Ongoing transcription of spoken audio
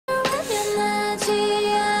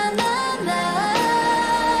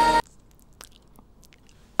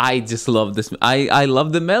I just love this. I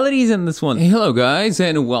love the melodies in this one. Hey, hello guys,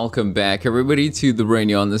 and welcome back everybody to the brand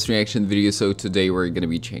new on this reaction video. So today we're gonna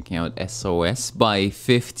be checking out SOS by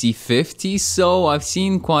pi프티피프티. So I've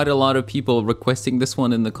seen quite a lot of people requesting this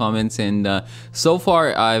one in the comments, and so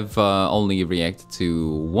far I've only reacted to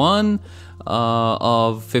one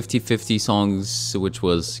of pi프티피프티 songs, which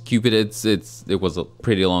was Cupid. It was a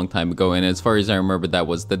pretty long time ago, and as far as I remember, that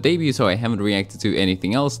was the debut, so I haven't reacted to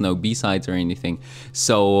anything else, no b-sides or anything.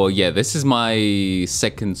 So yeah, this is my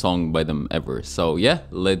second song by them ever. So yeah,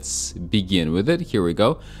 let's begin with it. Here we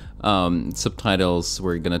go. Subtitles,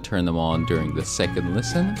 we're gonna turn them on during the second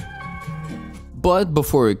listen. But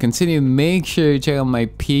before we continue, make sure to check out my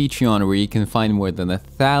Patreon, where you can find more than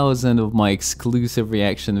 1,000 of my exclusive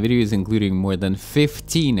reaction videos, including more than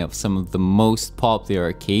 15 of some of the most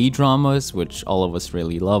popular K-dramas, which all of us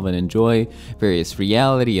really love and enjoy, various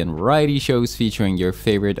reality and variety shows featuring your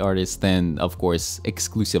favorite artists, and of course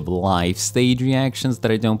exclusive live stage reactions that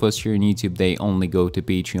I don't post here on YouTube. They only go to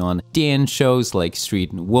Patreon. Dance shows like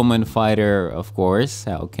Street Woman Fighter, of course,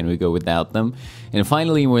 how can we go without them? And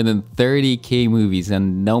finally, more than 30k movies,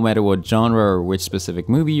 and no matter what genre or which specific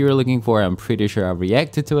movie you're looking for, I'm pretty sure I've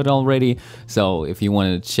reacted to it already. So if you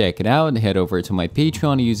want to check it out, head over to my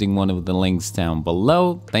Patreon using one of the links down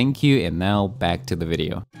below. Thank you, and now back to the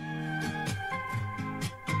video.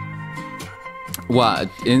 Wow,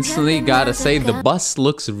 instantly gotta say the bus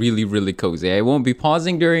looks really cozy. I won't be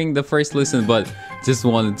pausing during the first listen, but just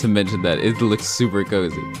wanted to mention that it looks super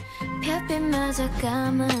cozy.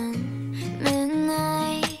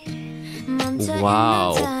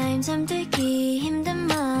 Wow.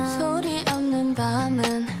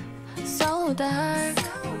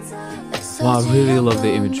 Wow, I really love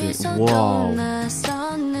the imagery. Wow.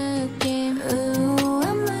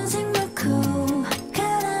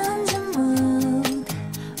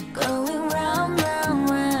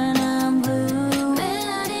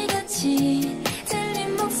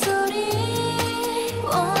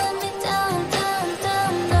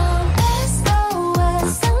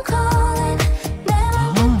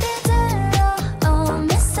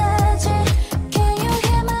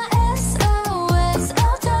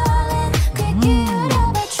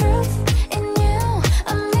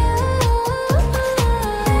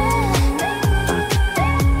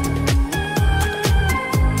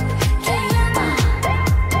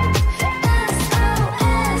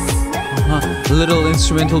 Little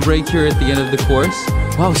instrumental break here at the end of the chorus.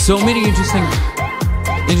 Wow, so many interesting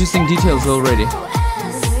details already.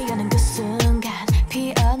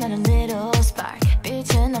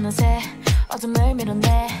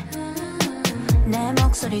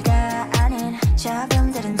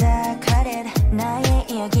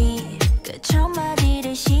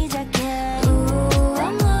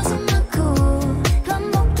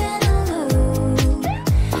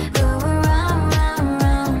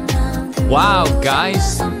 Wow,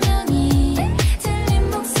 guys.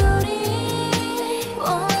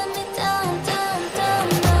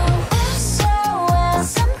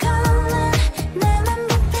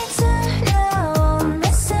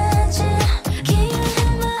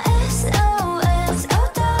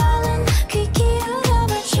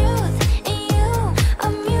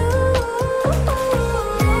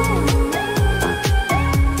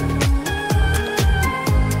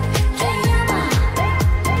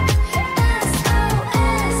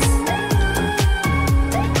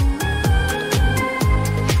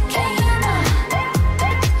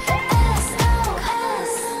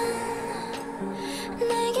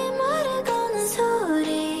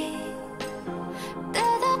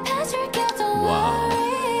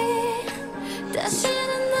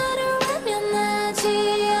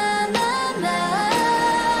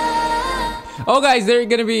 Oh guys, there's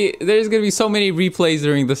gonna be so many replays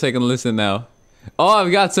during the second listen now. Oh,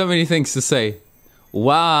 I've got so many things to say.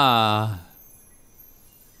 Wow.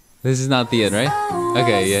 This is not the end, right?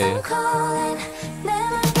 Okay, yeah.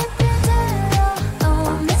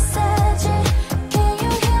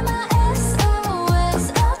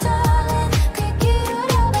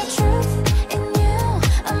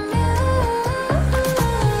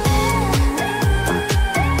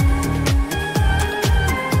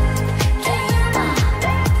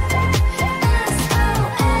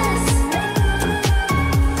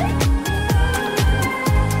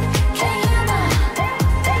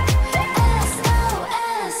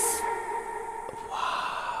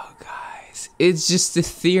 It's just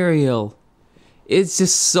ethereal. It's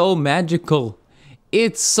just so magical.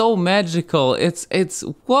 It's so magical. It's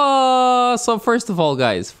whoa. So first of all,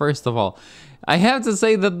 guys, I have to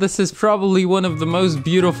say that this is probably one of the most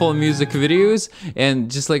beautiful music videos,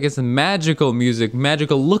 and just like it's a magical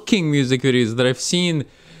looking music videos that I've seen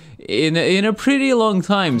in a pretty long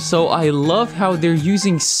time. So I love how they're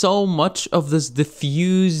using so much of this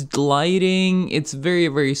diffused lighting. It's very,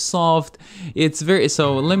 very soft. It's very,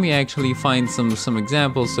 so let me actually find some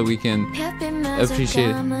examples so we can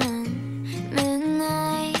appreciate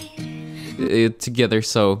it together.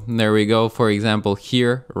 So there we go. For example,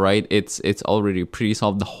 here, right, it's already pretty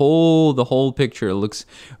soft. The whole picture looks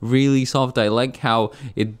really soft. I like how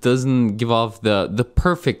it doesn't give off the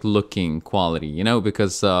perfect looking quality, you know,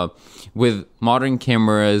 because with modern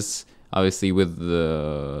cameras, obviously with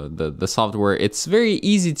the software, it's very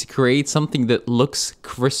easy to create something that looks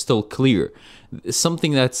crystal clear,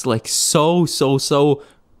 something that's like so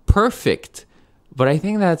perfect. But I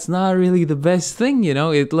think that's not really the best thing, you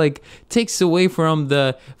know. It like takes away from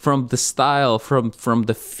the style, from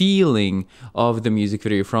the feeling of the music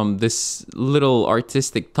video, from this little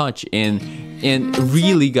artistic touch. And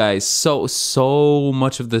really, guys, so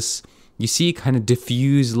much of this, you see, kind of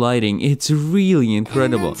diffused lighting. It's really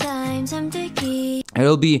incredible.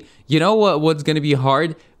 It'll be, you know what's gonna be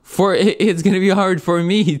hard? It's gonna be hard for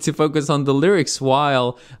me to focus on the lyrics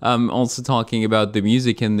while also talking about the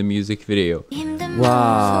music and the music video.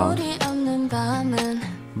 Wow.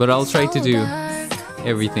 But I'll try to do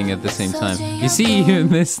everything at the same time. You see even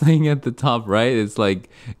this thing at the top, right? It's like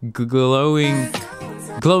glowing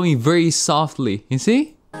very softly. You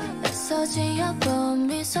see?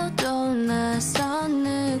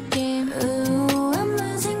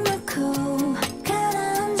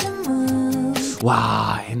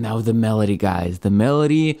 Wow, and now the melody, guys. The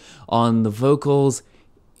melody on the vocals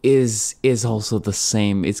is also the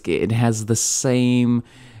same. It has the same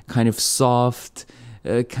kind of soft,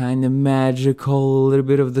 kind of magical, a little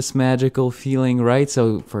bit of this magical feeling, right?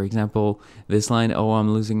 So, for example, this line, "Oh,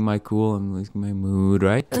 I'm losing my cool, I'm losing my mood,"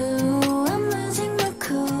 right?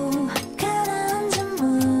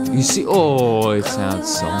 You see, oh, it sounds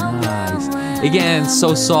so nice. Again,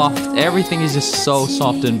 so soft. Everything is just so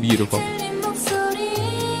soft and beautiful.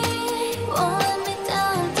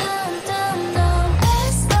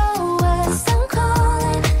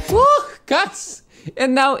 Guys,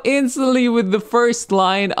 and now instantly with the first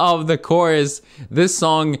line of the chorus, this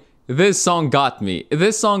song got me.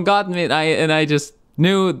 This song got me, and I just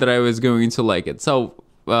knew that I was going to like it. So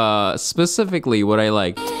specifically, what I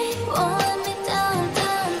like.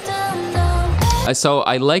 So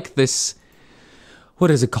I like this.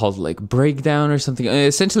 What is it called? Like breakdown or something?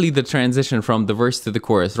 Essentially, the transition from the verse to the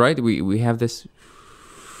chorus, right? We have this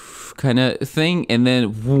kind of thing, and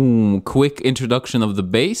then boom, quick introduction of the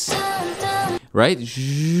bass. Right,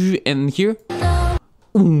 and here,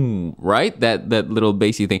 right, that little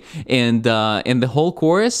bassy thing, and the whole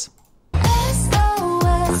chorus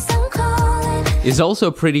is also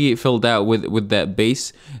pretty filled out with that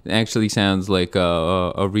bass. It actually sounds like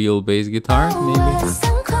a real bass guitar, maybe.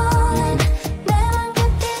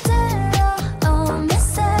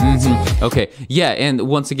 Okay, yeah, and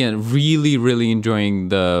once again, really enjoying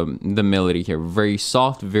the melody here. Very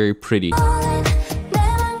soft, very pretty.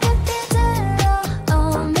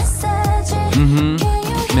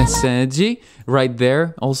 Message right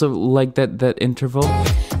there. Also like that interval.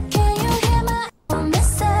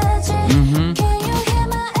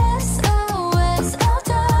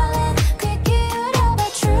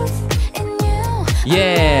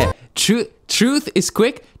 Yeah, truth is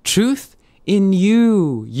quick. Truth in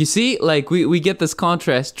you. You see, like we get this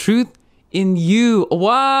contrast. Truth in you.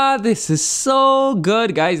 Wow, this is so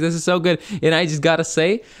good, guys. This is so good. And I just gotta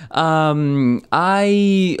say,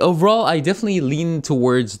 overall I definitely lean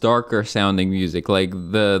towards darker sounding music, like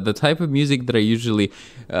the type of music that I usually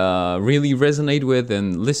really resonate with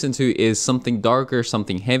and listen to is something darker,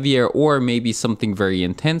 something heavier, or maybe something very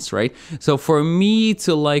intense, right? So for me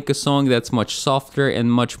to like a song that's much softer and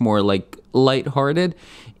much more like lighthearted,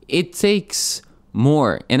 it takes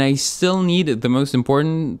more, and I still need, the most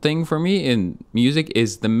important thing for me in music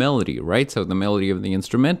is the melody, right? So the melody of the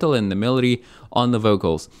instrumental and the melody on the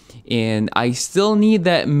vocals, and I still need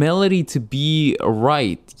that melody to be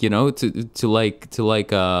right, you know, to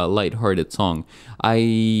like a lighthearted song.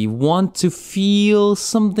 I want to feel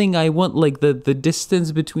something. I want like the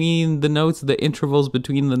distance between the notes, the intervals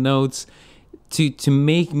between the notes, to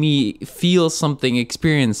make me feel something,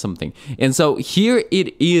 experience something. And so here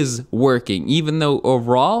it is working, even though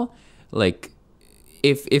overall, like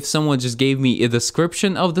if someone just gave me a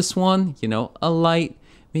description of this one, you know, a light,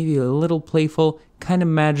 maybe a little playful, kind of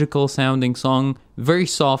magical sounding song, very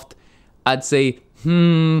soft, I'd say,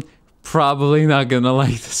 probably not gonna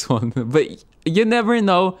like this one. But you never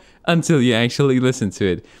know until you actually listen to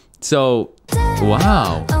it. So,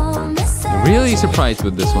 wow, really surprised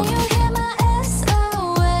with this one.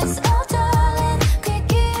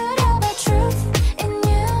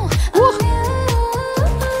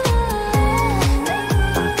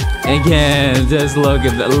 Again, just look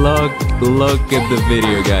at the look at the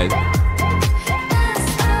video, guys.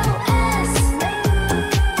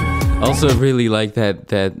 Also, I really like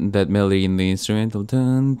that melody in the instrumental.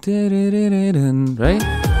 Dun, dun, dun, dun, dun, right?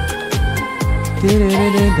 Dun, dun,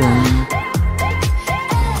 dun, dun.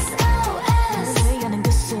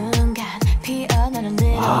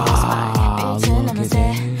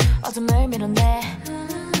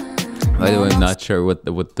 By the way, I'm not sure what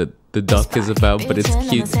the duck is about, but it's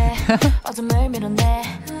cute.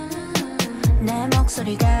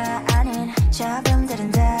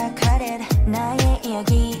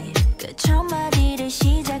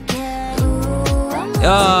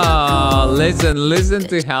 Oh, listen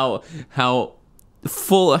to how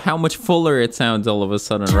much fuller it sounds all of a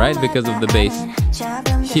sudden, right? Because of the bass.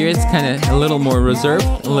 Here it's kind of a little more reserved,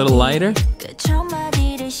 a little lighter.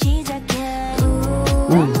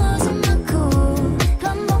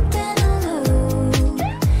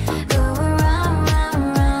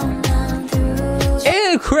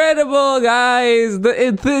 Incredible, guys!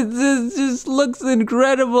 It just looks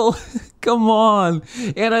incredible. Come on.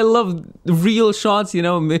 And I love real shots, you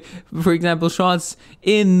know, for example, shots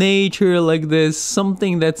in nature like this,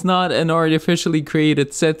 something that's not an artificially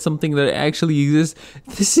created set, something that actually exists.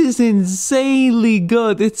 This is insanely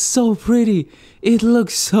good. It's so pretty. It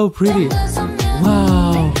looks so pretty.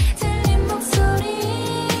 Wow.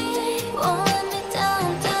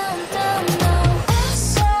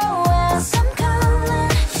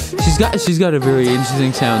 She's got a very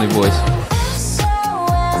interesting sounding voice.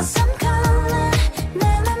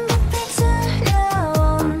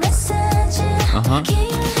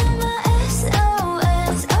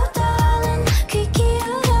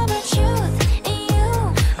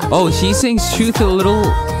 Oh, she sings Truth a little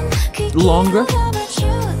longer.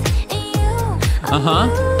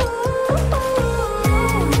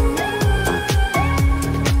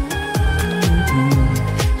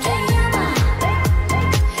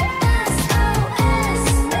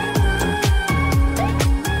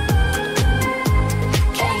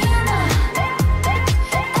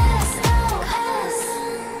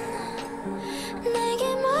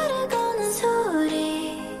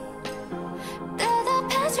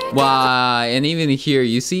 Wow, and even here,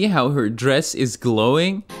 you see how her dress is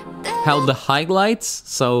glowing? How the highlights,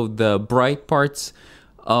 so the bright parts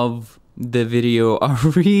of the video are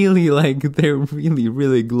really like, they're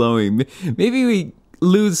really glowing. Maybe we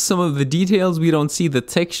lose some of the details, we don't see the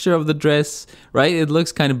texture of the dress, right? It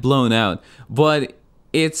looks kind of blown out, but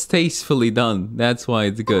it's tastefully done. That's why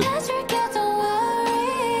it's good.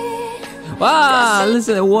 Wow,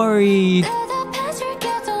 listen to Worry.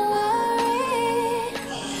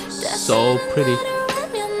 So pretty.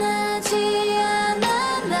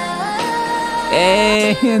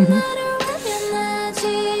 And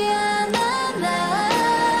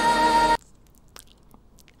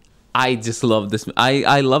I just love this.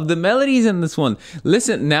 I love the melodies in this one.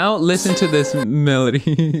 Listen to this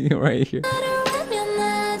melody right here.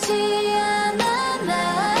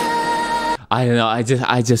 I don't know, I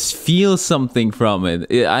just feel something from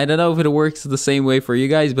it. I don't know if it works the same way for you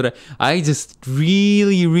guys, but I just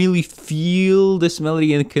really feel this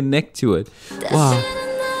melody and connect to it. Wow.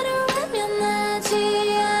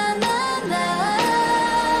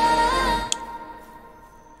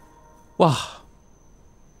 Wow.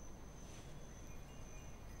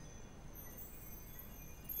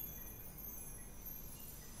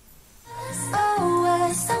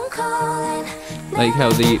 Like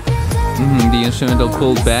how the instrumental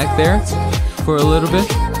pulled back there for a little bit.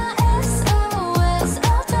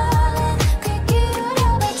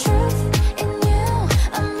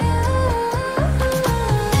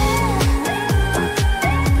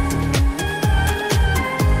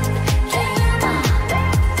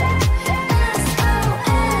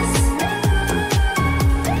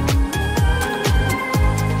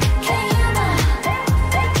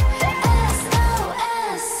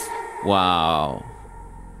 Wow.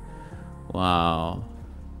 Wow.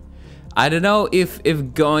 I don't know if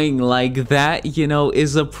going like that, you know,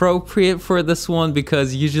 is appropriate for this one,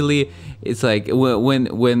 because usually it's like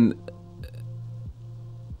when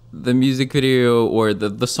the music video or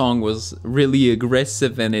the song was really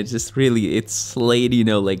aggressive and it just really, it slayed, you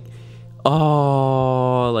know, like,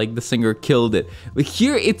 oh, like the singer killed it. But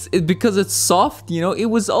here it's because it's soft, you know, it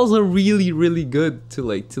was also really good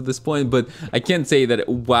to this point. But I can't say that,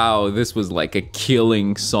 wow, this was like a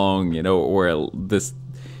killing song, you know, or this.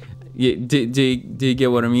 Do you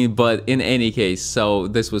get what I mean? But in any case, so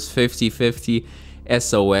this was 50/50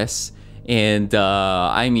 SOS, And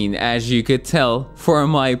I mean, as you could tell, for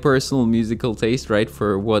my personal musical taste, right,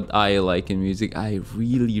 for what I like in music, I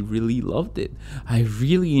really loved it. I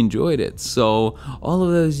really enjoyed it. So all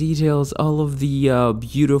of those details, all of the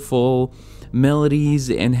beautiful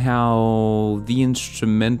melodies, and how the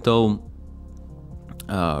instrumental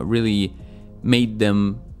really made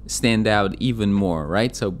them stand out even more,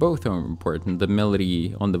 right? So both are important, the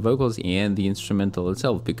melody on the vocals and the instrumental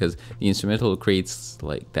itself, because the instrumental creates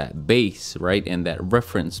like that bass, right, and that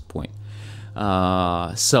reference point.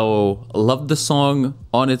 So love the song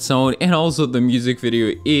on its own, and also the music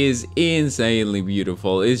video is insanely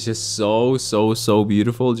beautiful. It's just so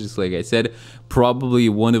beautiful. Just like I said, probably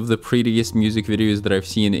one of the prettiest music videos that I've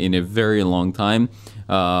seen in a very long time.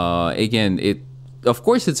 Again, of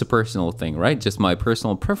course it's a personal thing, right? Just my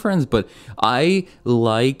personal preference, but I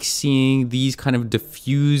like seeing these kind of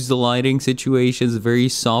diffused lighting situations, very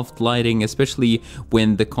soft lighting, especially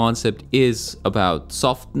when the concept is about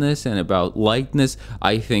softness and about lightness.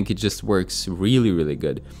 I think it just works really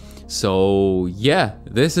good. So yeah,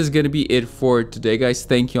 this is gonna be it for today, guys.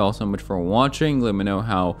 Thank you all so much for watching. Let me know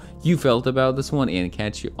how you felt about this one, and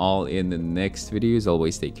catch you all in the next videos.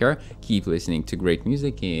 Always take care, keep listening to great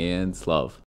music, and love.